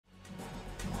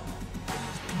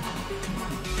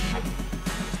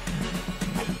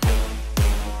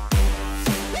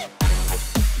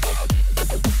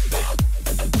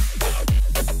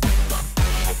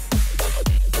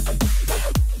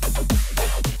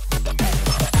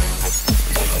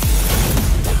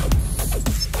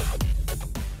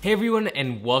Hey everyone,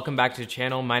 and welcome back to the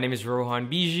channel. My name is Rohan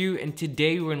Bijou, and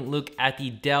today we're going to look at the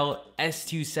Dell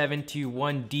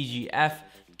S2721DGF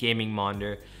gaming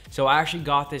monitor. So I actually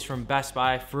got this from Best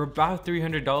Buy for about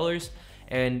 $300,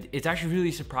 and it's actually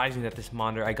really surprising that this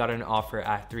monitor, I got an offer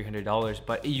at $300,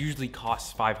 but it usually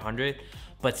costs $500.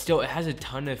 But still, it has a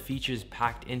ton of features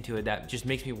packed into it that just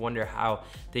makes me wonder how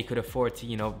they could afford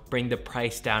to, bring the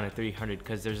price down to $300,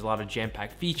 because there's a lot of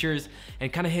jam-packed features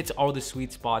and kind of hits all the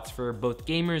sweet spots for both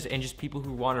gamers and just people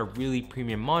who want a really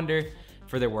premium monitor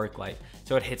for their work life.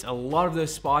 So it hits a lot of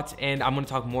those spots, and I'm gonna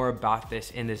talk more about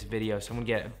this in this video. So I'm gonna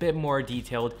get a bit more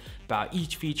detailed about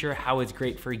each feature, how it's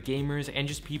great for gamers and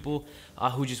just people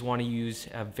who just wanna use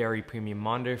a very premium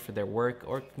monitor for their work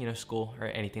or school or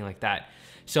anything like that.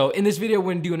 So in this video,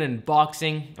 we're gonna do an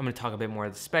unboxing. I'm gonna talk a bit more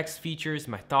of the specs, features,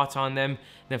 my thoughts on them. And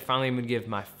then finally, I'm gonna give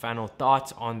my final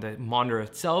thoughts on the monitor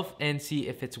itself and see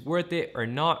if it's worth it or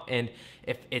not, and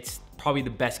if it's probably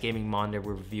the best gaming monitor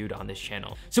we reviewed on this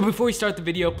channel. So before we start the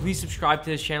video, please subscribe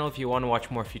to this channel if you wanna watch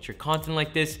more future content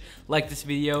like this. Like this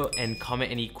video and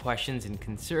comment any questions and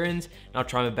concerns, and I'll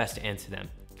try my best to answer them.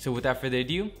 So without further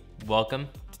ado, welcome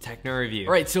to Techno Review.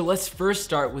 All right, so let's first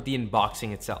start with the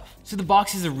unboxing itself. So the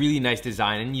box is a really nice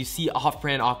design, and you see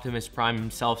off-brand Optimus Prime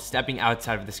himself stepping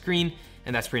outside of the screen,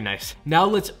 and that's pretty nice. Now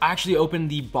let's actually open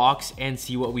the box and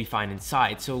see what we find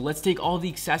inside. So let's take all the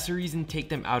accessories and take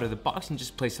them out of the box and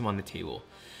just place them on the table.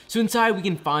 So inside we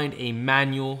can find a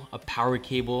manual, a power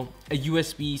cable, a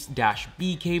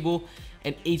USB-B cable,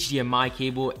 an HDMI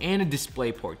cable, and a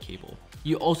DisplayPort cable.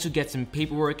 You also get some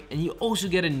paperwork, and you also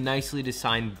get a nicely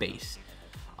designed base.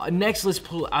 Next, let's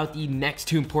pull out the next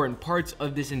two important parts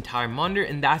of this entire monitor,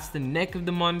 and that's the neck of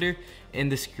the monitor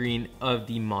and the screen of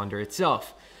the monitor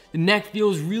itself. The neck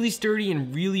feels really sturdy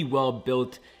and really well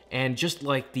built, and just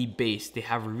like the base, they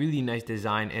have a really nice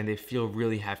design and they feel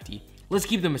really hefty. Let's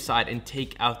keep them aside and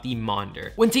take out the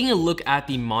monitor. When taking a look at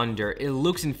the monitor, it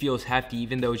looks and feels hefty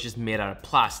even though it's just made out of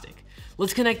plastic.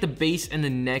 Let's connect the base and the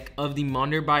neck of the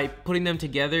monitor by putting them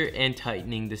together and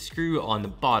tightening the screw on the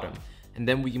bottom. And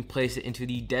then we can place it into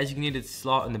the designated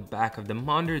slot in the back of the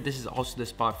monitor. This is also the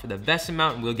spot for the VESA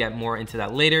mount, and we'll get more into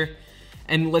that later.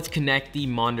 And let's connect the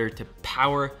monitor to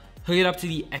power, hook it up to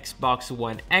the Xbox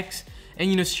One X,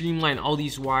 and streamline all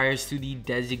these wires through the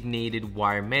designated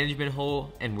wire management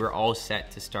hole, and we're all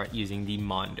set to start using the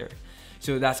monitor.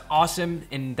 So that's awesome,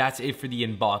 and that's it for the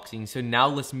unboxing. So now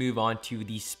let's move on to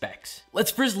the specs.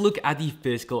 Let's first look at the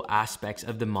physical aspects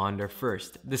of the monitor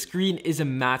first. The screen is a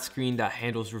matte screen that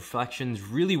handles reflections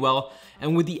really well,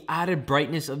 and with the added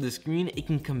brightness of the screen, it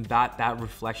can combat that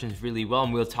reflections really well,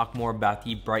 and we'll talk more about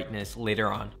the brightness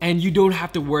later on. And you don't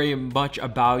have to worry much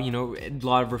about, a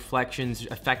lot of reflections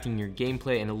affecting your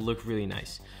gameplay, and it'll look really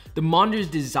nice. The monitor's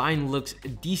design looks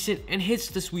decent and hits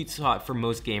the sweet spot for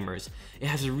most gamers. It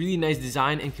has a really nice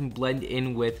design and can blend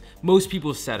in with most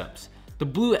people's setups. The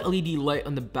blue LED light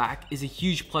on the back is a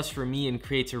huge plus for me and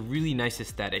creates a really nice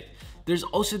aesthetic. There's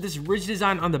also this ridge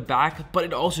design on the back, but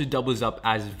it also doubles up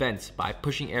as vents by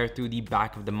pushing air through the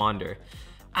back of the monitor.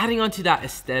 Adding on to that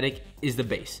aesthetic is the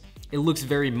base. It looks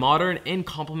very modern and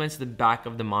complements the back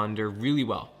of the monitor really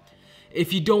well.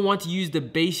 If you don't want to use the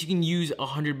base, you can use a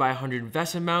 100x100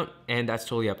 VESA mount, and that's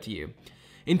totally up to you.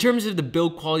 In terms of the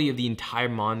build quality of the entire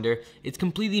monitor, it's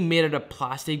completely made out of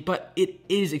plastic, but it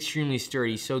is extremely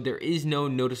sturdy, so there is no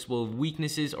noticeable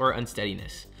weaknesses or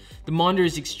unsteadiness. The monitor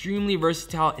is extremely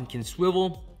versatile and can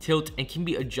swivel, tilt, and can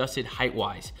be adjusted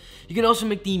height-wise. You can also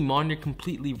make the monitor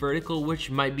completely vertical, which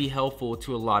might be helpful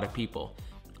to a lot of people.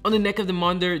 On the neck of the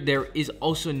monitor, there is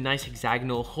also a nice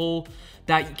hexagonal hole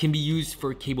that can be used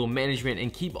for cable management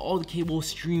and keep all the cables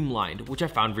streamlined, which I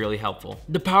found really helpful.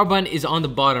 The power button is on the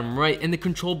bottom right, and the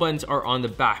control buttons are on the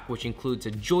back, which includes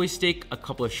a joystick, a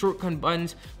couple of shortcut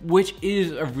buttons, which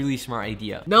is a really smart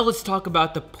idea. Now let's talk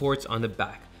about the ports on the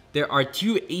back. There are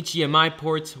two HDMI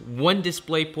ports, one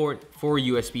display port, 4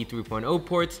 USB 3.0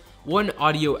 ports, one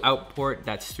audio out port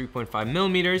that's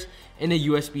 3.5mm, and a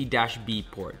USB-B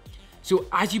port. So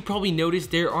as you probably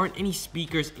noticed, there aren't any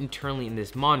speakers internally in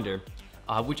this monitor,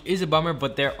 which is a bummer,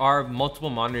 but there are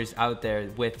multiple monitors out there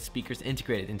with speakers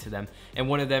integrated into them. And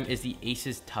one of them is the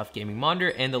Asus TUF Gaming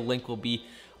monitor, and the link will be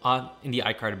in the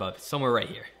iCard above, somewhere right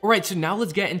here. All right, so now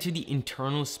let's get into the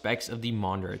internal specs of the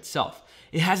monitor itself.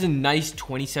 It has a nice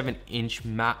 27-inch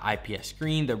matte IPS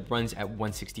screen that runs at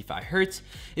 165Hz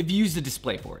if you use the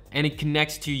DisplayPort, and it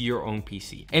connects to your own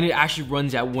PC. And it actually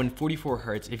runs at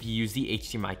 144Hz if you use the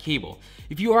HDMI cable.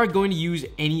 If you are going to use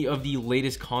any of the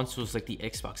latest consoles like the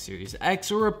Xbox Series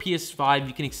X or a PS5,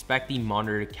 you can expect the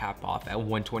monitor to cap off at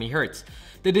 120Hz.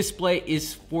 The display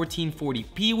is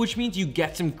 1440p, which means you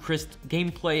get some crisp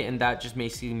gameplay, and that just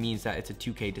basically means that it's a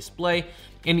 2K display,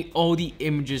 and all the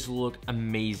images look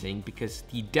amazing because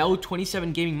the Dell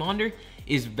 27 gaming monitor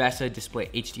is VESA Display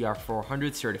HDR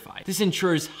 400 certified. This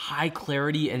ensures high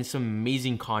clarity and some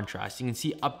amazing contrast. You can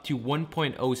see up to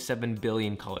 1.07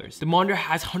 billion colors. The monitor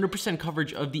has 100%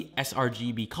 coverage of the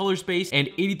sRGB color space and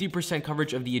 83%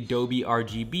 coverage of the Adobe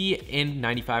RGB and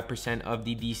 95% of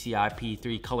the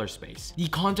DCI-P3 color space. The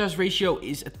contrast ratio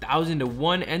is 1000 to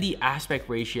 1 and the aspect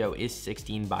ratio is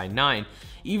 16:9.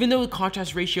 Even though the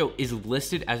contrast ratio is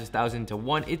listed as 1000 to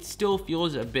 1, it still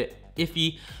feels a bit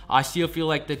iffy. I still feel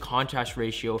like the contrast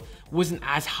ratio wasn't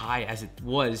as high as it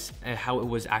was and how it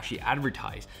was actually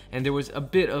advertised, and there was a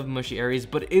bit of mushy areas,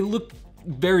 but it looked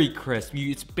very crisp.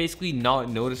 It's basically not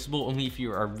noticeable, only if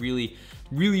you are really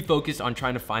focused on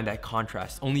trying to find that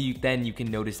contrast. Only then you can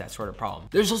notice that sort of problem.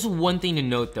 There's also one thing to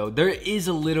note though. There is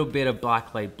a little bit of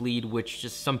backlight bleed, which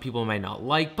just some people might not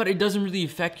like, but it doesn't really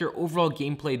affect your overall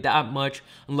gameplay that much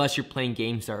unless you're playing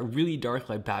games that are really dark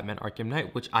like Batman Arkham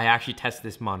Knight, which I actually tested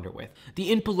this monitor with.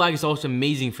 The input lag is also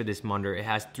amazing for this monitor. It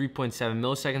has 3.7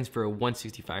 milliseconds for a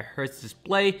 165Hz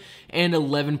display and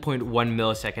 11.1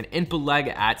 millisecond input lag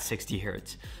at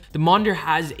 60Hz. The monitor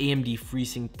has AMD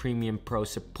FreeSync Premium Pro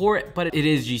support, but it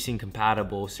is G-Sync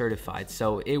compatible certified,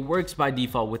 so it works by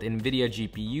default with NVIDIA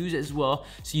GPUs as well,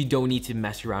 so you don't need to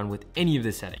mess around with any of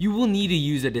the settings. You will need to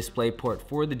use a DisplayPort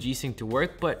for the G-Sync to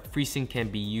work, but FreeSync can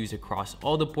be used across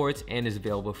all the ports and is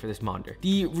available for this monitor.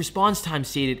 The response time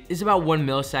stated is about 1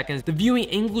 millisecond. The viewing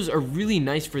angles are really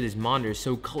nice for this monitor,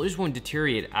 so colors won't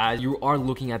deteriorate as you are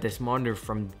looking at this monitor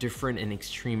from different and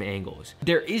extreme angles.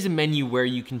 There is a menu where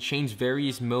you can change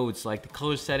various modes like the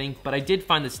color setting, but I did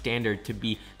find the standard to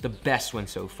be the best one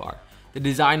so far. The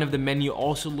design of the menu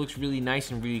also looks really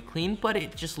nice and really clean, but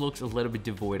it just looks a little bit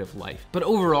devoid of life. But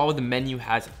overall, the menu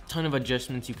has a ton of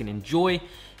adjustments you can enjoy,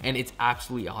 and it's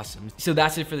absolutely awesome. So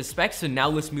that's it for the specs. So now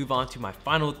let's move on to my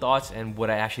final thoughts and what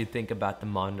I actually think about the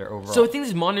monitor overall. So I think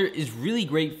this monitor is really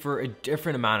great for a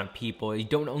different amount of people. You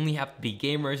don't only have to be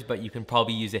gamers, but you can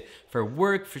probably use it for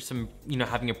work, for some,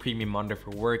 having a premium monitor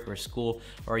for work or school,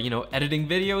 or, editing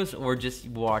videos, or just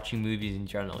watching movies in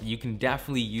general. You can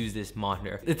definitely use this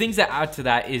monitor. The things that add to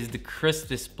that is the crisp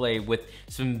display with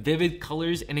some vivid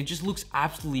colors, and it just looks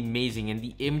absolutely amazing, and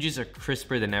the images are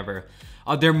crisper than ever.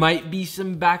 There might be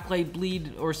some backlight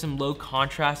bleed or some low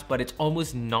contrast, but it's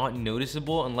almost not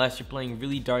noticeable unless you're playing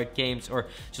really dark games or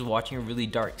just watching a really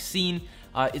dark scene.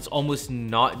 It's almost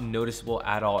not noticeable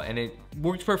at all, and it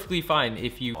works perfectly fine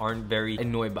if you aren't very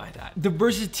annoyed by that. The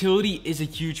versatility is a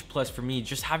huge plus for me.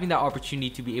 Just having that opportunity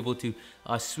to be able to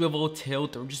swivel,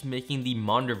 tilt, or just making the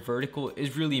monitor vertical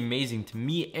is really amazing to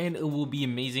me, and it will be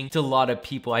amazing to a lot of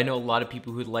people. I know a lot of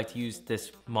people who'd like to use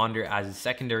this monitor as a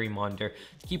secondary monitor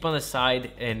to keep on the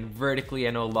side and vertically.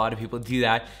 I know a lot of people do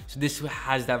that, so this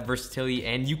has that versatility,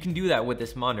 and you can do that with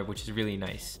this monitor, which is really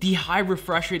nice. The high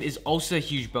refresh rate is also a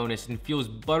huge bonus and feels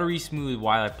buttery smooth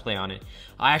while I play on it.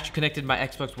 I actually connected my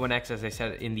Xbox One X, as I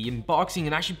said in the unboxing,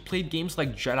 and actually played games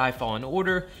like Jedi Fallen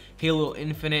Order, Halo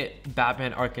Infinite,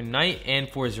 Batman Arkham Knight, and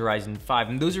Forza Horizon 5.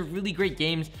 And those are really great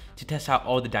games to test out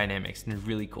all the dynamics, and it's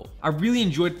really cool. I really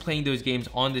enjoyed playing those games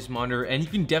on this monitor, and you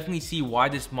can definitely see why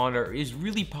this monitor is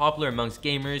really popular amongst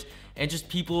gamers and just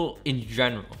people in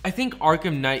general. I think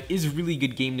Arkham Knight is a really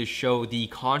good game to show the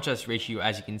contrast ratio.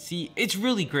 As you can see, it's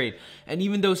really great, and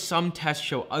even though some tests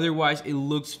show otherwise, it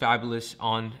looks fabulous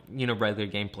on regular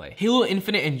gameplay. Halo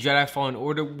Infinite and Jedi Fallen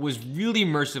Order was really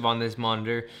immersive on this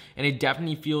monitor, and it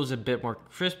definitely feels a bit more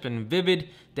crisp and vivid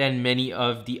than many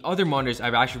of the other monitors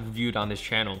I've actually reviewed on this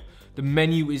channel. The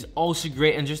menu is also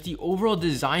great, and just the overall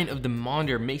design of the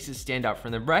monitor makes it stand out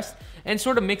from the rest and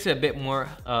sort of makes it a bit more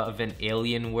of an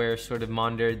Alienware sort of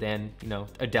monitor than,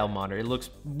 a Dell monitor. It looks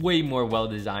way more well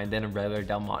designed than a regular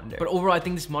Dell monitor. But overall, I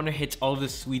think this monitor hits all of the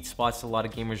sweet spots a lot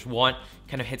of gamers want,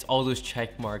 kind of hits all those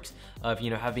check marks of,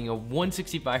 having a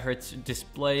 165Hz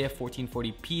display, a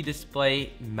 1440p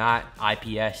display, matte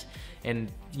IPS,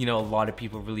 and a lot of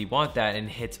people really want that, and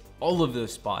hits all of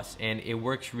those spots, and it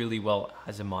works really well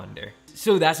as a monitor.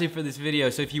 So that's it for this video.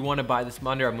 So if you want to buy this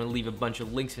monitor, I'm going to leave a bunch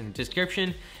of links in the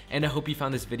description, and I hope you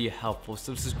found this video helpful.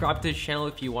 So subscribe to the channel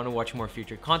if you want to watch more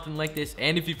future content like this,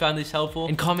 and if you found this helpful,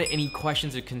 and comment any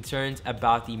questions or concerns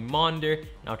about the monitor, and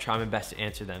I'll try my best to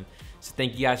answer them. So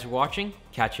thank you guys for watching.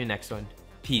 Catch you next one.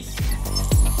 Peace.